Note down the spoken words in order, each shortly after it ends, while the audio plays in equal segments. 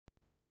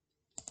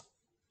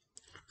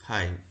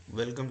Hi,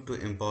 welcome to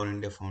Empower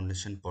India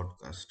Foundation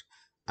podcast.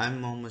 I'm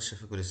Mohammed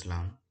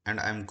Safikul and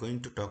I'm going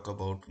to talk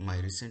about my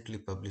recently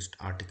published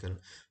article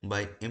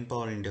by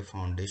Empower India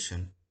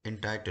Foundation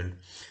entitled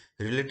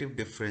Relative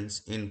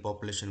Difference in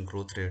Population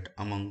Growth Rate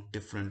Among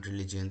Different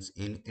Religions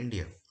in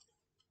India.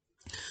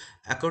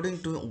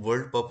 According to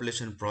World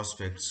Population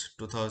Prospects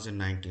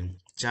 2019,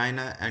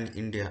 China and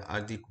India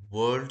are the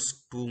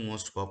world's two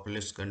most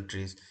populous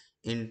countries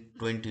in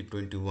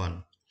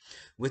 2021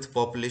 with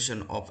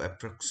population of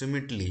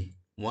approximately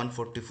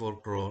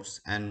 144 crores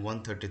and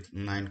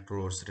 139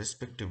 crores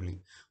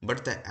respectively,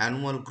 but the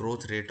annual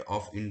growth rate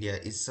of India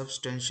is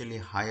substantially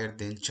higher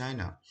than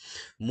China.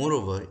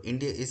 Moreover,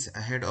 India is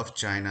ahead of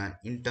China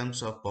in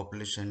terms of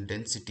population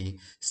density,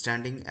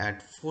 standing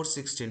at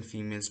 416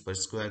 females per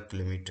square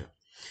kilometer.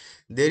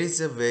 There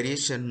is a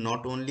variation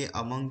not only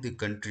among the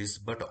countries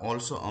but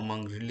also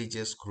among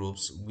religious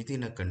groups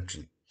within a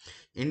country.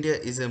 India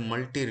is a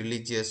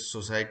multi-religious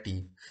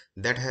society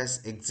that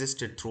has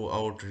existed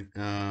throughout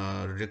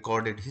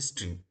recorded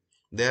history.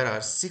 There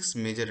are six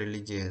major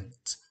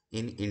religions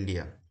in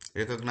India,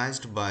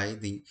 recognized by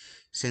the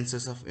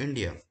Census of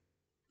India,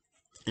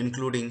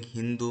 including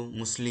Hindu,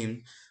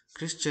 Muslim,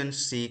 Christian,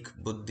 Sikh,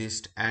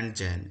 Buddhist, and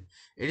Jain.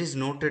 It is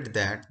noted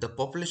that the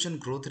population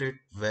growth rate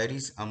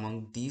varies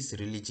among these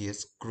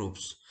religious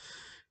groups.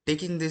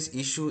 Taking this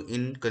issue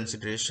in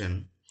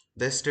consideration,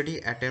 the study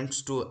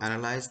attempts to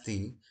analyze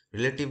the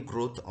relative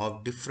growth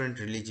of different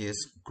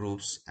religious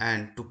groups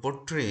and to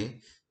portray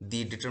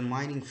the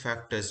determining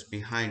factors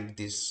behind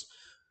this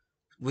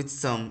with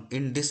some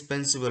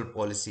indispensable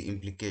policy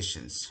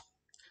implications.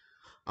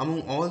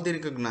 Among all the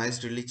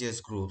recognized religious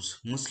groups,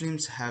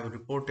 Muslims have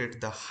reported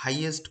the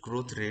highest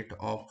growth rate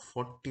of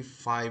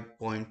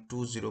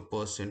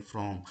 45.20%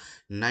 from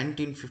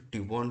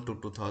 1951 to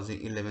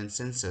 2011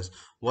 census,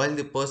 while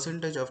the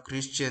percentage of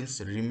Christians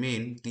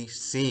remained the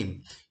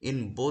same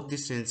in both the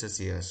census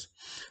years,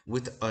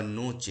 with a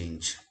no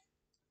change.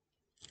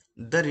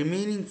 The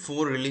remaining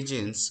four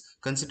religions,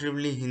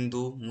 considerably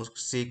Hindu,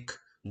 Sikh,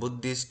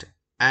 Buddhist,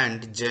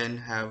 and Jain,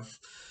 have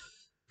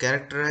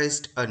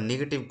characterized a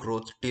negative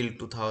growth till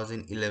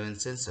 2011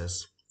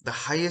 census. The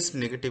highest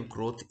negative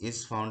growth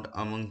is found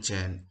among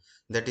Jain,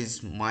 that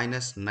is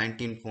minus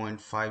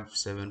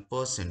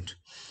 19.57%,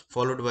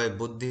 followed by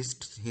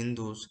Buddhists,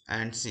 Hindus,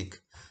 and Sikh.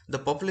 The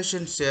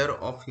population share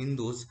of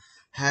Hindus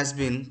has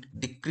been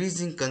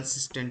decreasing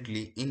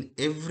consistently in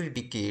every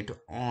decade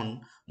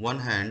on one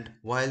hand,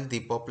 while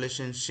the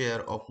population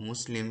share of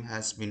Muslim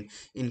has been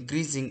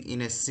increasing in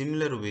a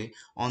similar way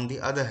on the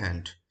other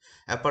hand.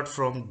 Apart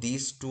from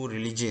these two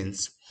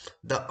religions,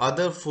 the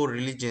other four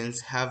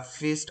religions have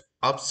faced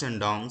ups and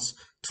downs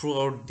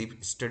throughout the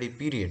study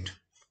period,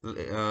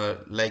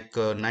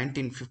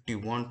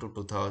 1951 to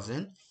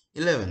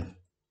 2011.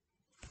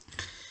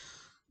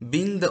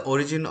 Being the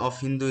origin of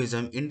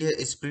Hinduism, India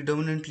is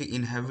predominantly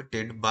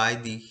inhabited by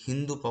the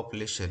Hindu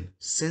population.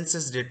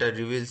 Census data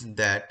reveals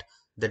that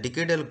the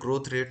decadal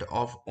growth rate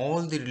of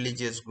all the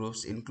religious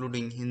groups,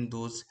 including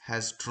Hindus,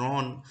 has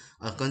drawn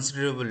a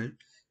considerable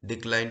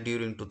decline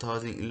during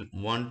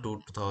 2001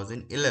 to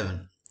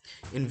 2011.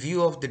 In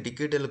view of the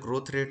decadal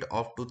growth rate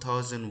of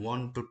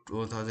 2001 to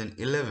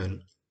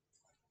 2011,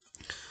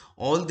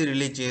 all the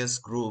religious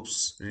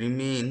groups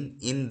remain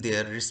in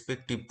their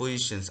respective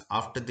positions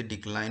after the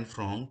decline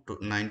from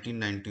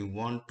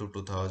 1991 to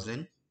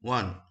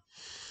 2001.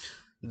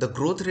 The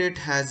growth rate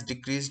has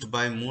decreased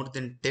by more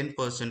than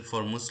 10%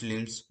 for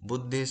Muslims,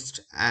 Buddhists,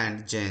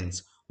 and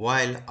Jains,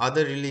 while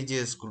other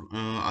religions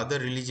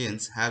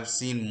have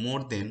seen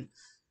more than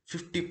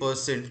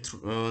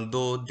 50%,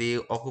 though they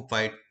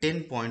occupied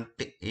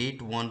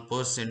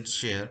 10.81%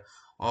 share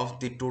of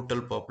the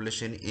total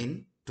population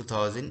in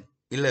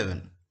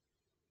 2011.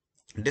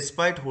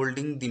 Despite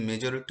holding the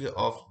majority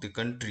of the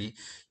country,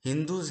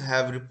 Hindus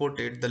have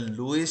reported the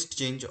lowest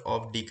change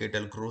of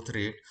decadal growth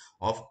rate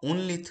of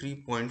only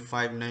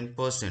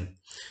 3.59%.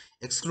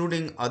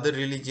 Excluding other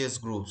religious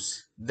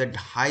groups, the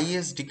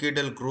highest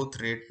decadal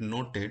growth rate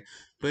noted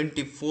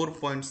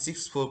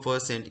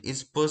 24.64%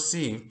 is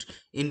perceived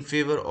in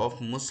favor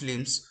of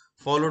Muslims,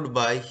 followed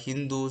by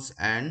Hindus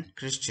and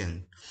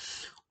Christians.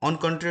 On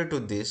contrary to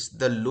this,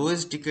 the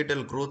lowest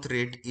decadal growth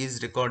rate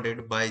is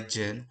recorded by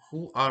Jain,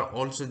 who are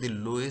also the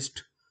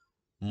lowest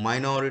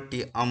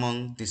minority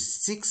among the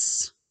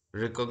six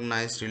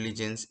recognized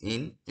religions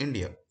in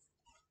India.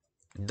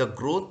 The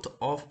growth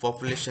of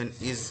population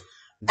is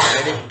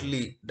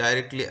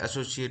directly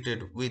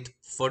associated with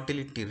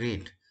fertility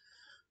rate.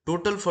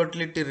 Total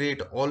fertility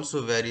rate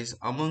also varies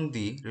among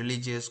the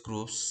religious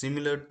groups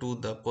similar to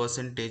the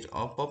percentage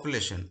of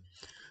population.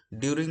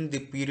 During the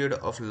period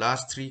of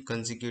last three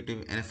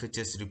consecutive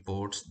NFHS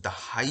reports, the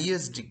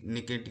highest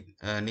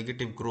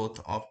negative growth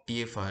of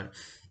TFR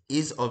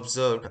is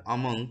observed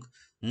among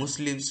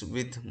Muslims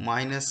with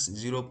minus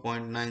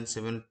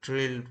 0.97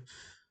 trailed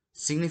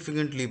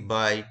significantly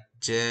by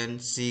Jain,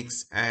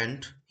 Sikhs,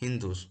 and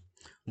Hindus.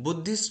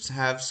 Buddhists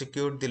have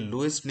secured the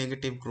lowest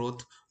negative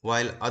growth,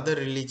 while other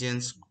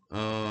religions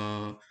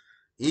uh,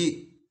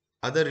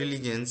 other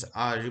religions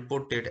are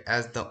reported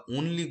as the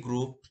only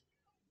group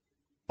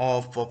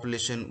of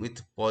population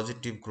with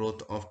positive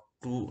growth of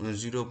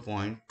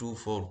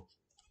 0.24.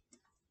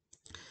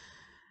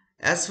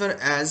 As far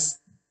as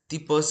the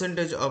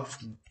percentage of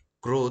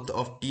growth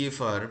of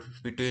TFR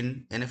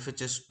between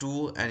NFHS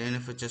 2 and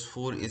NFHS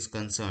 4 is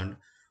concerned,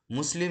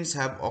 Muslims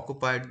have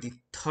occupied the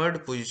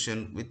third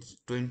position with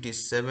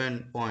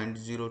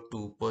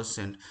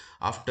 27.02%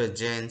 after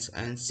Jains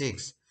and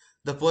Sikhs.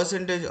 The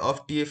percentage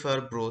of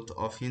TFR growth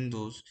of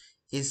Hindus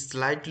is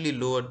slightly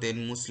lower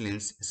than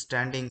Muslims,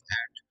 standing at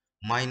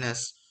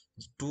minus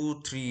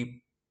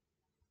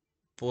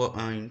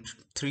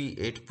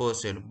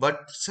 2.38%,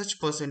 but such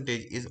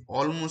percentage is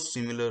almost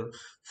similar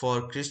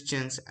for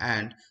Christians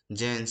and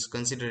Jains,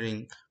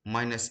 considering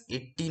minus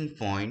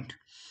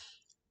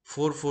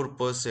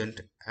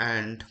 18.44%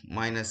 and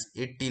minus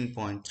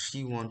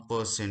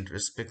 18.31%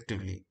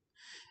 respectively.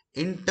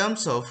 In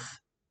terms of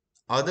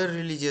other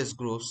religious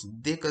groups,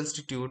 they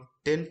constitute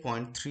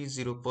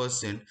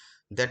 10.30%,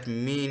 that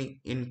may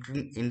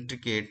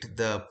intricate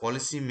the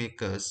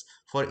policymakers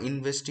for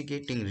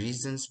investigating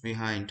reasons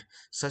behind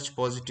such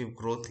positive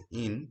growth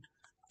in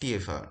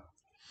TFR.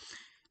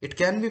 It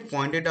can be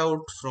pointed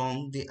out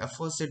from the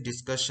aforesaid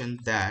discussion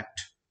that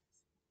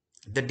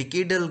the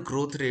decadal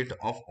growth rate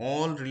of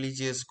all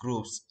religious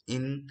groups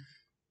in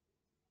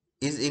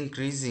is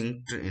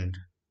increasing trend.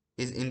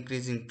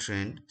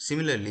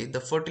 Similarly,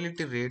 the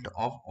fertility rate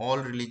of all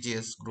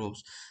religious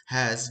groups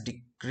has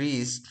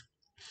decreased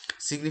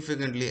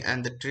significantly,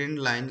 and the trend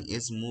line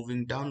is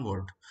moving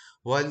downward,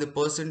 while the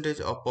percentage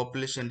of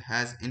population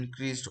has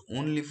increased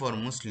only for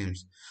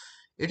Muslims.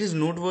 It is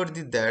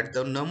noteworthy that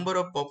the number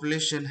of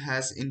population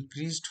has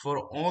increased for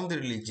all the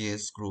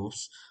religious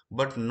groups,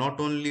 but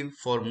not only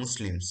for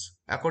Muslims.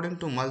 According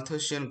to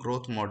Malthusian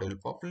growth model,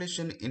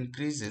 population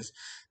increases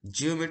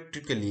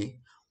geometrically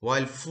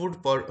while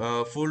food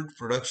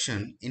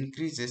production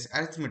increases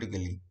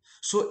arithmetically.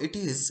 So it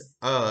is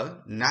a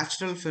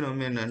natural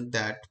phenomenon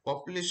that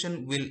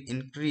population will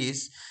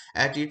increase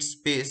at its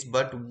pace,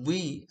 but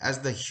we as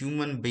the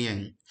human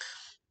being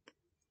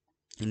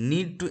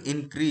need to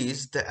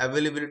increase the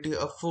availability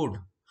of food.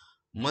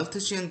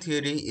 Malthusian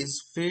theory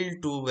is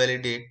failed to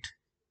validate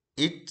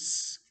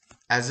its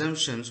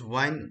assumptions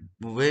when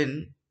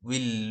we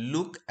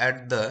look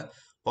at the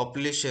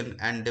population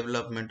and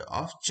development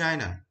of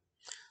China.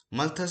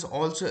 Malthus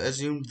also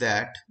assumed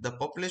that the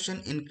population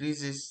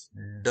increases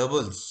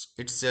doubles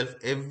itself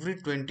every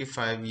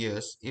 25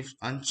 years if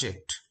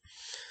unchecked.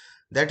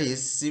 That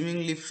is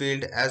seemingly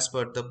failed as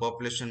per the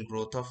population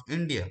growth of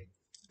India.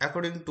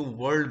 According to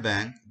World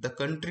Bank, the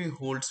country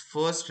holds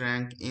first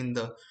rank in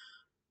the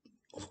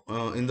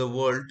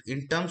world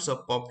in terms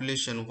of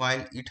population,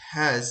 while it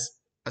has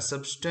a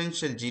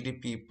substantial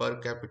GDP per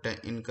capita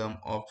income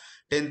of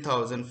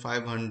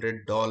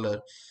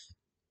 $10,500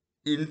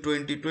 in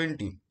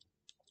 2020,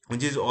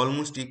 which is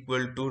almost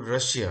equal to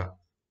Russia.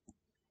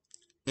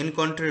 In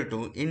contrary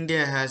to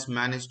India has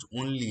managed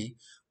only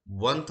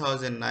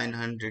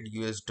 1,900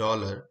 US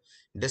dollar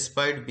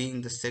despite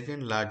being the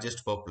second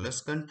largest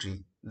populous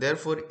country.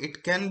 Therefore,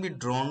 it can be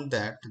drawn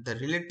that the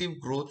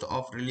relative growth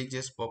of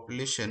religious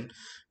population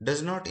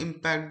does not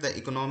impact the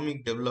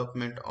economic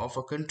development of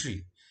a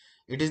country.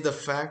 It is the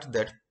fact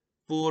that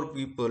poor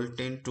people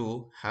tend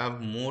to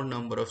have more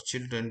number of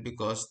children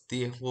because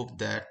they hope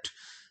that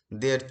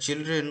their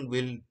children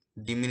will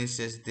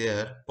diminishes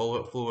their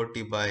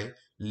poverty by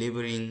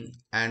laboring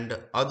and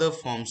other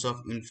forms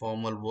of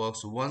informal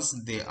works once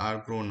they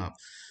are grown up.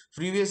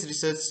 Previous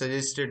research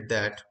suggested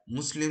that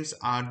Muslims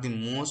are the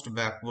most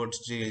backward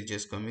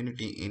religious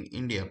community in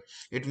India.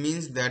 It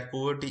means that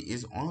poverty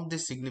is one of the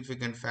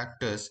significant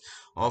factors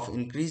of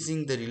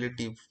increasing the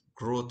relative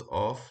growth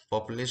of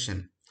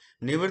population.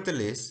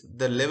 Nevertheless,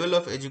 the level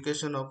of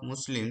education of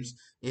Muslims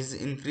is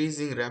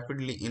increasing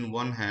rapidly in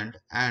one hand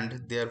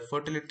and their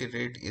fertility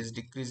rate is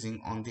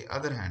decreasing on the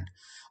other hand.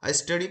 A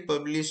study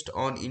published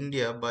on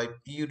India by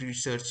Pew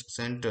Research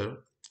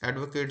Center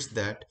advocates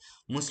that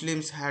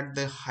Muslims had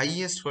the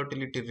highest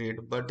fertility rate,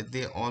 but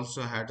they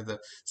also had the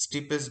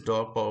steepest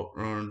drop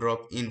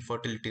in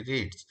fertility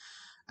rates.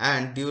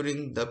 And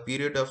during the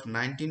period of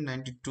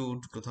 1992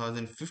 to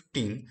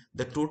 2015,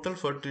 the total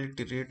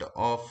fertility rate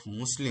of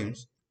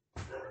Muslims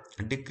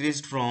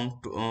decreased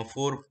from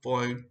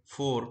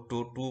 4.4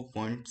 to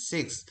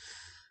 2.6,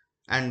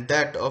 and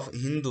that of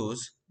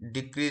Hindus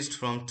decreased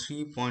from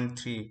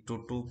 3.3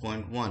 to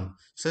 2.1,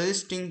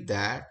 suggesting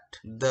that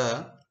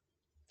the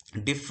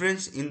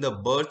difference in the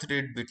birth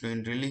rate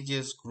between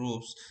religious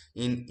groups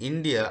in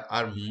India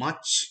are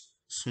much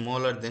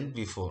smaller than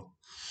before.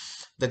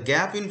 The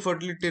gap in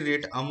fertility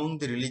rate among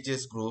the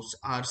religious groups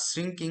are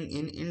shrinking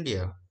in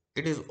India.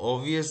 It is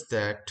obvious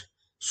that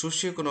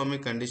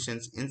socioeconomic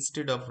conditions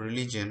instead of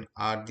religion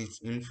are the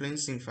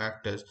influencing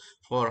factors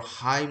for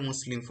high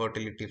Muslim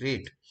fertility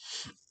rate.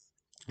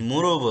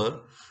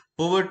 Moreover,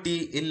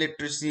 poverty,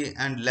 illiteracy,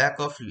 and lack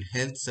of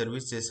health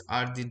services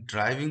are the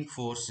driving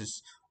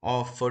forces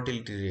of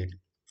fertility rate.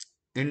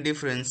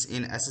 Indifference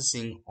in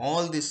assessing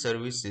all these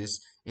services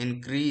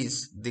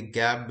increase the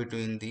gap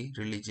between the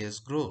religious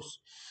groups.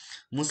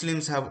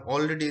 Muslims have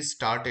already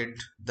started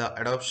the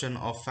adoption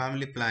of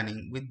family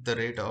planning with the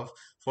rate of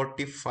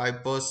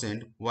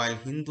 45%, while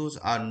Hindus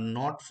are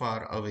not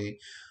far away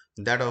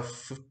that of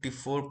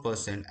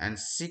 54% and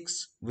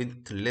Sikhs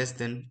with less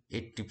than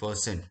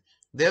 80%.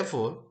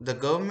 Therefore, the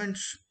government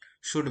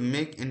should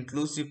make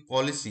inclusive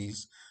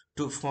policies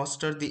to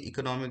foster the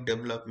economic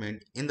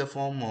development in the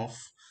form of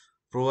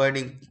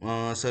providing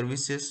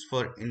services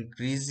for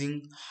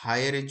increasing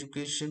higher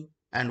education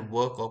and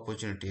work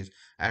opportunities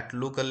at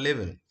local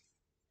level.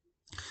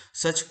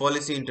 Such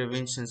policy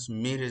interventions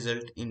may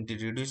result in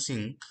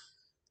reducing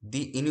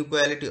the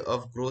inequality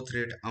of growth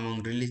rate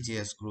among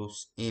religious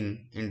groups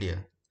in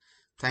India.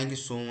 Thank you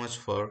so much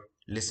for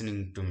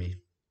listening to me.